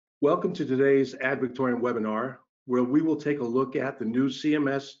Welcome to today's Victoriam webinar, where we will take a look at the new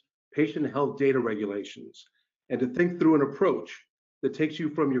CMS patient health data regulations and to think through an approach that takes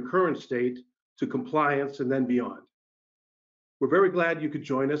you from your current state to compliance and then beyond. We're very glad you could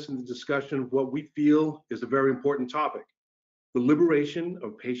join us in the discussion of what we feel is a very important topic, the liberation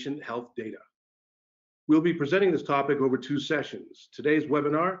of patient health data. We'll be presenting this topic over 2 sessions. Today's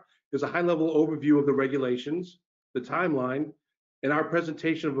webinar is a high-level overview of the regulations, the timeline, and our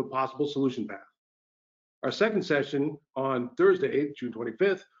presentation of a possible solution path. Our second session on Thursday, June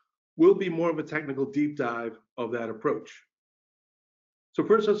 25th, will be more of a technical deep dive of that approach. So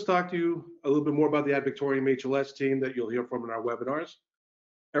first, let's talk to you a little bit more about the Victoriam HLS team that you'll hear from in our webinars.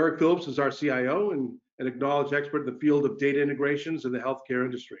 Eric Phillips is our CIO and an acknowledged expert in the field of data integrations in the healthcare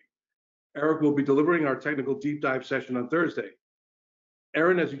industry. Eric will be delivering our technical deep dive session on Thursday.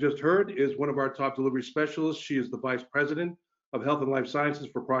 Erin, as you just heard, is one of our top delivery specialists. She is the Vice President of Health and Life Sciences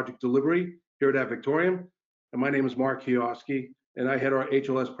for Project Delivery here at Victoriam. And my name is Mark Kioski, and I head our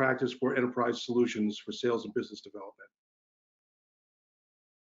HLS practice for enterprise solutions for sales and business development.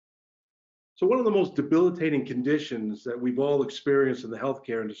 So one of the most debilitating conditions that we've all experienced in the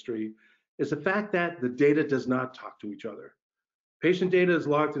healthcare industry is the fact that the data does not talk to each other. Patient data is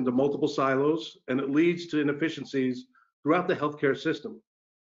locked into multiple silos, and it leads to inefficiencies throughout the healthcare system.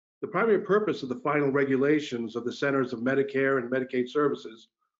 The primary purpose of the final regulations of the Centers of Medicare and Medicaid Services,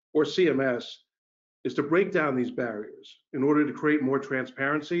 or CMS, is to break down these barriers in order to create more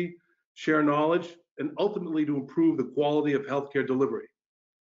transparency, share knowledge, and ultimately to improve the quality of healthcare delivery.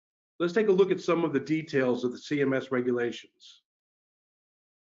 Let's take a look at some of the details of the CMS regulations.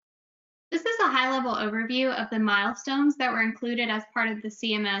 This is a high-level overview of the milestones that were included as part of the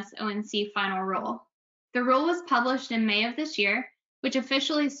CMS ONC final rule. The rule was published in May of this year, which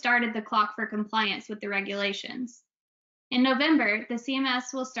officially started the clock for compliance with the regulations. In November, the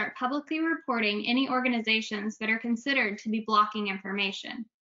CMS will start publicly reporting any organizations that are considered to be blocking information.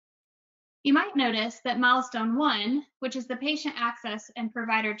 You might notice that Milestone 1, which is the Patient Access and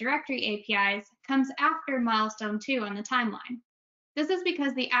Provider Directory APIs, comes after Milestone 2 on the timeline. This is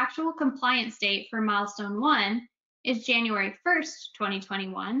because the actual compliance date for Milestone 1 is January 1st,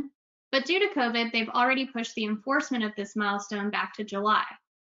 2021, but due to COVID, they've already pushed the enforcement of this milestone back to July.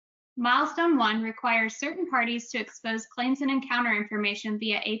 Milestone 1 requires certain parties to expose claims and encounter information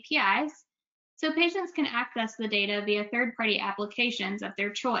via APIs, so patients can access the data via third-party applications of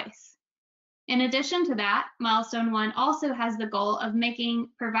their choice. In addition to that, Milestone 1 also has the goal of making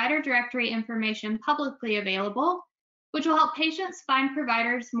provider directory information publicly available, which will help patients find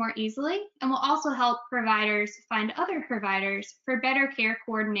providers more easily and will also help providers find other providers for better care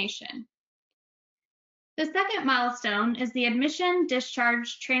coordination. The second milestone is the admission,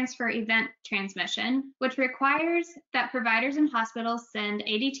 discharge, transfer event transmission, which requires that providers and hospitals send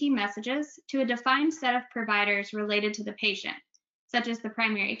ADT messages to a defined set of providers related to the patient, such as the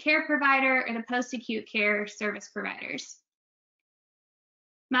primary care provider or the post-acute care service providers.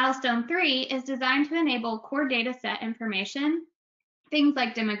 Milestone 3 is designed to enable core data set information, things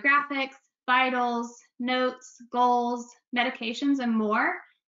like demographics, vitals, notes, goals, medications, and more,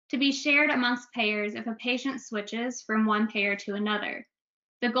 to be shared amongst payers if a patient switches from one payer to another.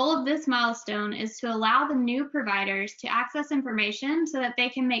 The goal of this milestone is to allow the new providers to access information so that they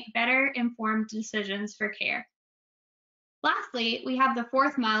can make better informed decisions for care. Lastly, we have the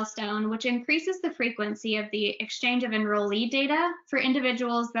fourth milestone, which increases the frequency of the exchange of enrollee data for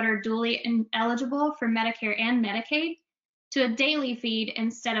individuals that are dually eligible for Medicare and Medicaid to a daily feed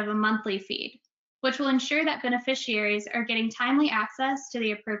instead of a monthly feed, which will ensure that beneficiaries are getting timely access to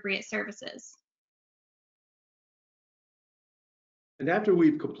the appropriate services. And after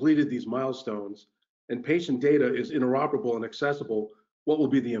we've completed these milestones and patient data is interoperable and accessible, what will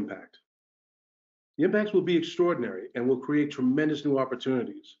be the impact? The impacts will be extraordinary and will create tremendous new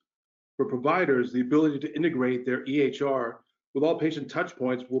opportunities. For providers, the ability to integrate their EHR with all patient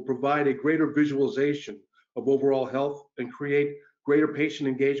touchpoints will provide a greater visualization of overall health and create greater patient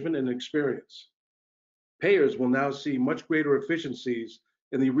engagement and experience. Payers will now see much greater efficiencies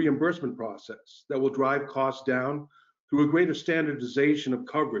in the reimbursement process that will drive costs down through a greater standardization of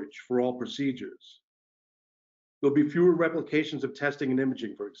coverage for all procedures. There'll be fewer replications of testing and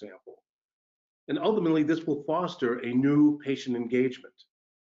imaging, for example. And ultimately, this will foster a new patient engagement.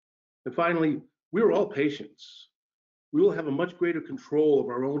 And finally, we are all patients. We will have a much greater control of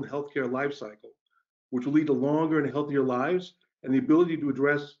our own healthcare life cycle, which will lead to longer and healthier lives and the ability to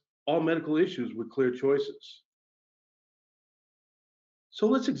address all medical issues with clear choices. So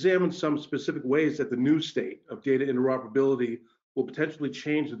let's examine some specific ways that the new state of data interoperability will potentially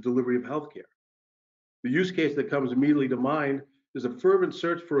change the delivery of healthcare. The use case that comes immediately to mind is a fervent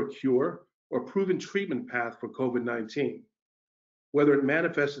search for a cure or proven treatment path for COVID-19, whether it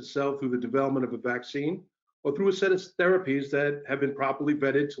manifests itself through the development of a vaccine or through a set of therapies that have been properly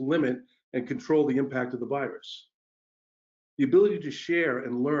vetted to limit and control the impact of the virus. The ability to share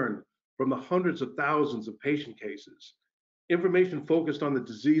and learn from the hundreds of thousands of patient cases, information focused on the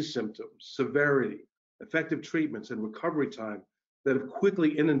disease symptoms, severity, effective treatments, and recovery time that have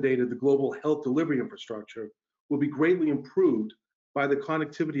quickly inundated the global health delivery infrastructure will be greatly improved by the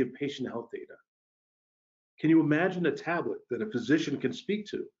connectivity of patient health data. Can you imagine a tablet that a physician can speak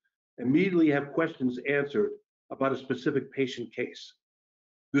to, immediately have questions answered about a specific patient case?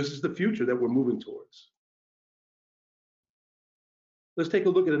 This is the future that we're moving towards. Let's take a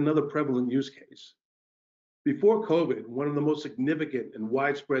look at another prevalent use case. Before COVID, one of the most significant and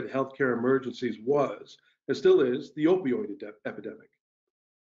widespread healthcare emergencies was, and still is, the opioid epidemic.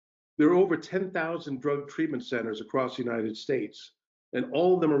 There are over 10,000 drug treatment centers across the United States, and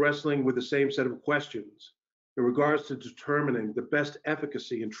all of them are wrestling with the same set of questions in regards to determining the best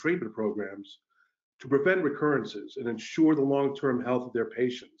efficacy and treatment programs to prevent recurrences and ensure the long-term health of their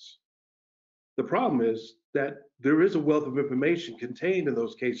patients. The problem is that there is a wealth of information contained in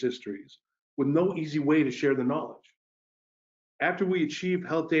those case histories with no easy way to share the knowledge. After we achieve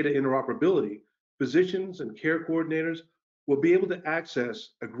health data interoperability, physicians and care coordinators will be able to access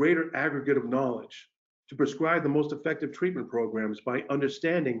a greater aggregate of knowledge to prescribe the most effective treatment programs by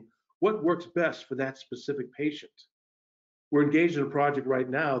understanding what works best for that specific patient. We're engaged in a project right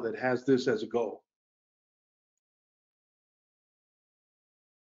now that has this as a goal.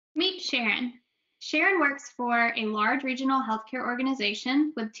 Meet Sharon. Sharon works for a large regional healthcare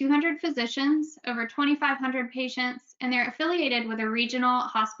organization with 200 physicians, over 2,500 patients, and they're affiliated with a regional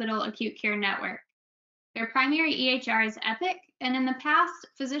hospital acute care network. Their primary EHR is Epic, and in the past,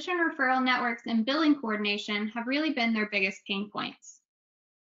 physician referral networks and billing coordination have really been their biggest pain points.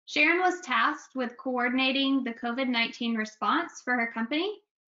 Sharon was tasked with coordinating the COVID-19 response for her company,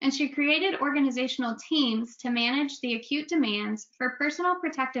 and she created organizational teams to manage the acute demands for personal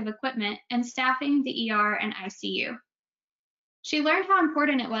protective equipment and staffing the ER and ICU. She learned how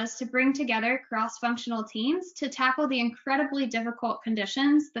important it was to bring together cross-functional teams to tackle the incredibly difficult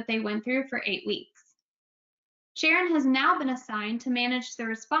conditions that they went through for 8 weeks. Sharon has now been assigned to manage the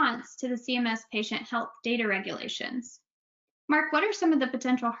response to the CMS patient health data regulations. Mark, what are some of the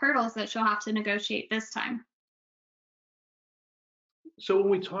potential hurdles that she'll have to negotiate this time? So when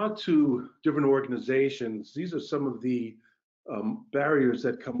we talk to different organizations, these are some of the barriers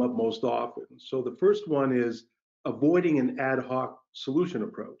that come up most often. So the first one is avoiding an ad hoc solution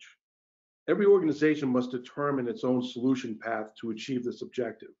approach. Every organization must determine its own solution path to achieve this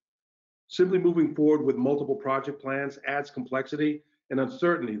objective. Simply moving forward with multiple project plans adds complexity and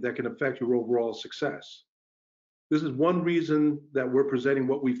uncertainty that can affect your overall success. This is one reason that we're presenting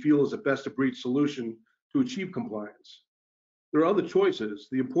what we feel is a best-of-breed solution to achieve compliance. There are other choices.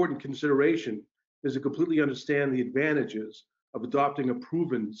 The important consideration is to completely understand the advantages of adopting a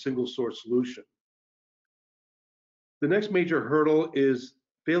proven single-source solution. The next major hurdle is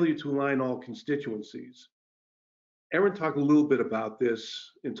failure to align all constituencies. Erin talked a little bit about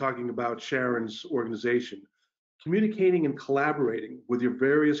this in talking about Sharon's organization. Communicating and collaborating with your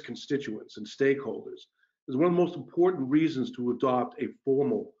various constituents and stakeholders is one of the most important reasons to adopt a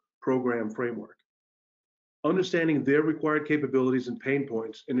formal program framework. Understanding their required capabilities and pain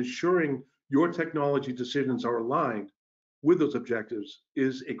points and ensuring your technology decisions are aligned with those objectives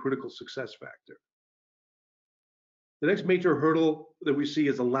is a critical success factor. The next major hurdle that we see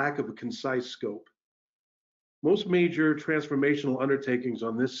is a lack of a concise scope. Most major transformational undertakings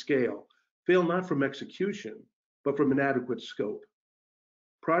on this scale fail not from execution, but from inadequate scope.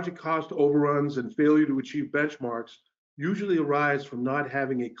 Project cost overruns and failure to achieve benchmarks usually arise from not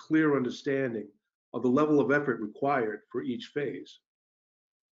having a clear understanding of the level of effort required for each phase.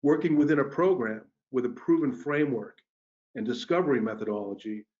 Working within a program with a proven framework and discovery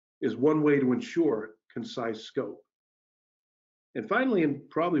methodology is one way to ensure concise scope. And finally, and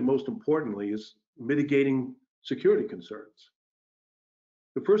probably most importantly, is mitigating security concerns.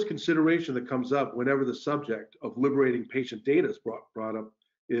 The first consideration that comes up whenever the subject of liberating patient data is brought up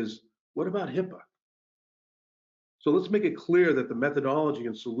is, what about HIPAA? So let's make it clear that the methodology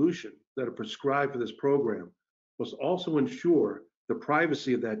and solution that are prescribed for this program must also ensure the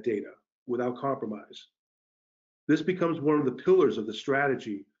privacy of that data without compromise. This becomes one of the pillars of the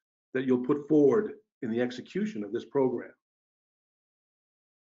strategy that you'll put forward in the execution of this program.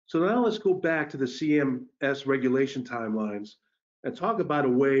 So now let's go back to the CMS regulation timelines and talk about a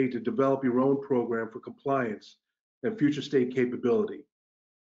way to develop your own program for compliance and future state capability.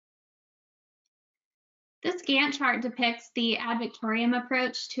 This This Gantt chart depicts the Ad Victoriam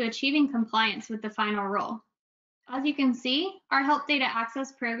approach to achieving compliance with the final rule. As you can see, our Health Data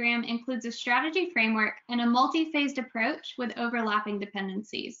Access Program includes a strategy framework and a multi-phased approach with overlapping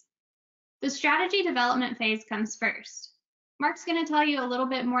dependencies. The strategy development phase comes first. Mark's going to tell you a little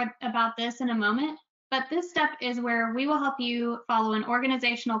bit more about this in a moment, but this step is where we will help you follow an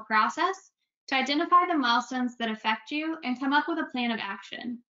organizational process to identify the milestones that affect you and come up with a plan of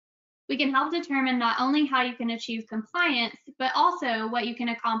action. We can help determine not only how you can achieve compliance, but also what you can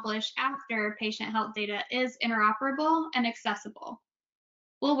accomplish after patient health data is interoperable and accessible.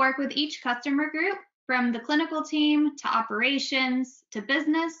 We'll work with each customer group, from the clinical team to operations to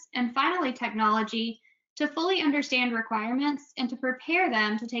business and finally technology, to fully understand requirements and to prepare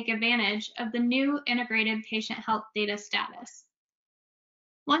them to take advantage of the new integrated patient health data status.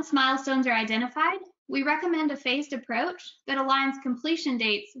 Once milestones are identified, we recommend a phased approach that aligns completion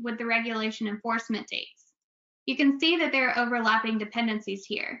dates with the regulation enforcement dates. You can see that there are overlapping dependencies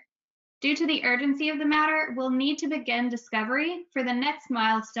here. Due to the urgency of the matter, we'll need to begin discovery for the next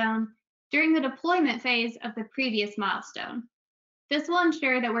milestone during the deployment phase of the previous milestone. This will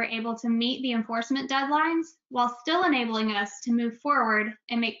ensure that we're able to meet the enforcement deadlines while still enabling us to move forward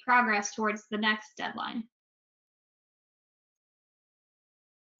and make progress towards the next deadline.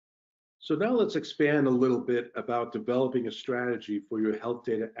 So now let's expand a little bit about developing a strategy for your Health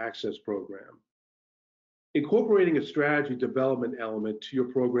Data Access Program. Incorporating a strategy development element to your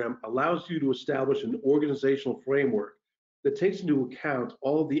program allows you to establish an organizational framework that takes into account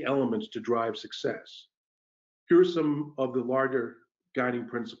all of the elements to drive success. Here are some of the larger guiding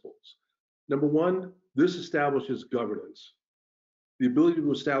principles. Number one, this establishes governance. The ability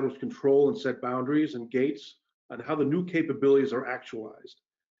to establish control and set boundaries and gates on how the new capabilities are actualized.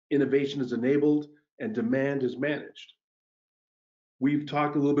 Innovation is enabled and demand is managed. We've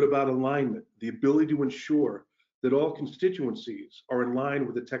talked a little bit about alignment, the ability to ensure that all constituencies are in line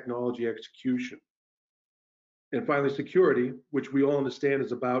with the technology execution. And finally, security, which we all understand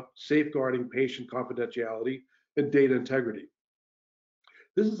is about safeguarding patient confidentiality and data integrity.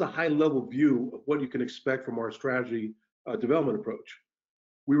 This is a high-level view of what you can expect from our strategy development approach.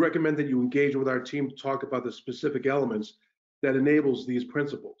 We recommend that you engage with our team to talk about the specific elements that enables these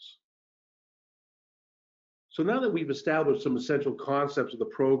principles. So now that we've established some essential concepts of the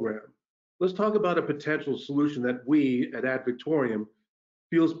program, let's talk about a potential solution that we at Ad Victoriam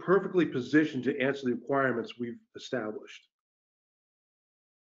feels perfectly positioned to answer the requirements we've established.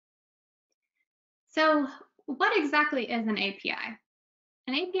 So what exactly is an API?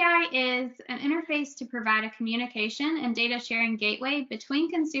 An API is an interface to provide a communication and data sharing gateway between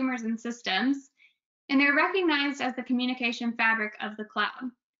consumers and systems, and they're recognized as the communication fabric of the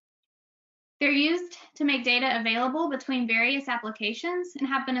cloud. They're used to make data available between various applications and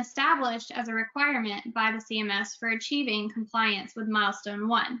have been established as a requirement by the CMS for achieving compliance with Milestone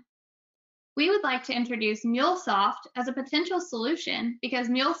 1. We would like to introduce MuleSoft as a potential solution because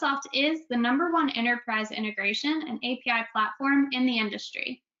MuleSoft is the #1 enterprise integration and API platform in the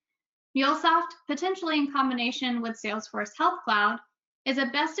industry. MuleSoft, potentially in combination with Salesforce Health Cloud, is a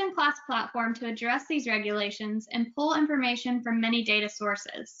best-in-class platform to address these regulations and pull information from many data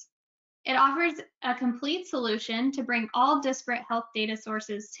sources. It offers a complete solution to bring all disparate health data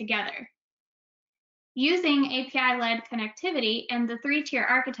sources together. Using API-led connectivity and the 3-tier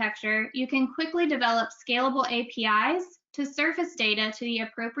architecture, you can quickly develop scalable APIs to surface data to the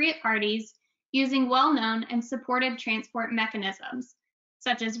appropriate parties using well-known and supported transport mechanisms,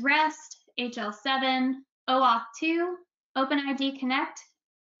 such as REST, HL7, OAuth 2, OpenID Connect,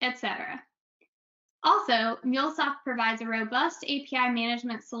 etc. Also, MuleSoft provides a robust API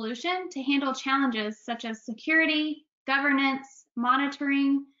management solution to handle challenges such as security, governance,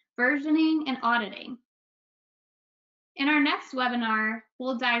 monitoring, versioning, and auditing. In our next webinar,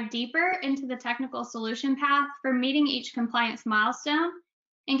 we'll dive deeper into the technical solution path for meeting each compliance milestone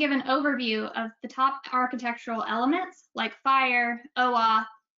and give an overview of the top architectural elements like FHIR, OAuth,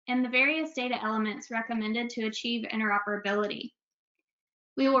 and the various data elements recommended to achieve interoperability.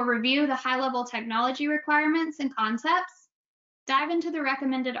 We will review the high-level technology requirements and concepts, dive into the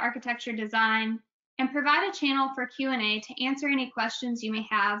recommended architecture design, and provide a channel for Q&A to answer any questions you may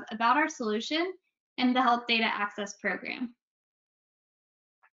have about our solution and the Health Data Access Program.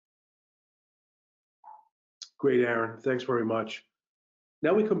 Great, Aaron. Thanks very much.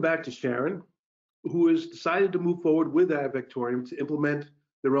 Now we come back to Sharon, who has decided to move forward with Ad Victoriam to implement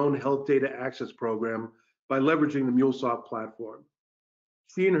their own Health Data Access Program by leveraging the MuleSoft platform.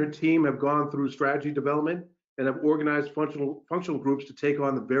 She and her team have gone through strategy development and have organized functional groups to take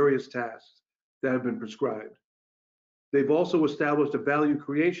on the various tasks that have been prescribed. They've also established a value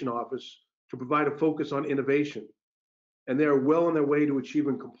creation office to provide a focus on innovation, and they are well on their way to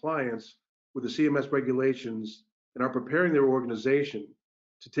achieving compliance with the CMS regulations and are preparing their organization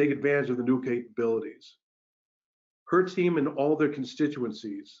to take advantage of the new capabilities. Her team and all their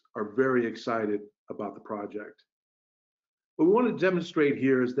constituencies are very excited about the project. What we want to demonstrate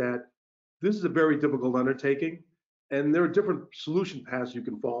here is that this is a very difficult undertaking, and there are different solution paths you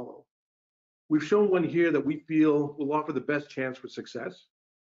can follow. We've shown one here that we feel will offer the best chance for success.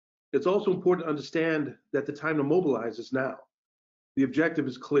 It's also important to understand that the time to mobilize is now. The objective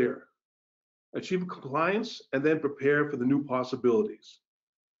is clear: achieve compliance and then prepare for the new possibilities.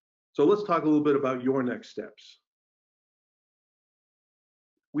 So let's talk a little bit about your next steps.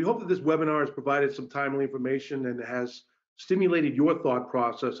 We hope that this webinar has provided some timely information and has stimulated your thought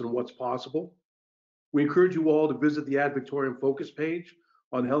process on what's possible. We encourage you all to visit the Victoriam focus page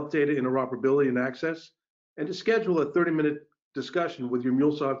on health data interoperability and access, and to schedule a 30-minute discussion with your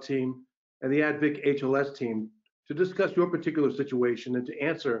MuleSoft team and the AdVic HLS team to discuss your particular situation and to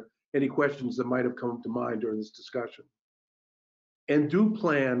answer any questions that might have come to mind during this discussion. And do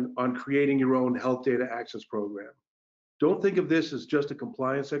plan on creating your own health data access program. Don't think of this as just a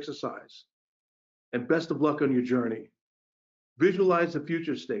compliance exercise. And best of luck on your journey. Visualize the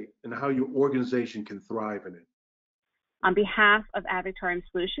future state and how your organization can thrive in it. On behalf of Victoriam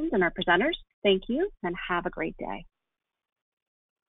Solutions and our presenters, thank you and have a great day.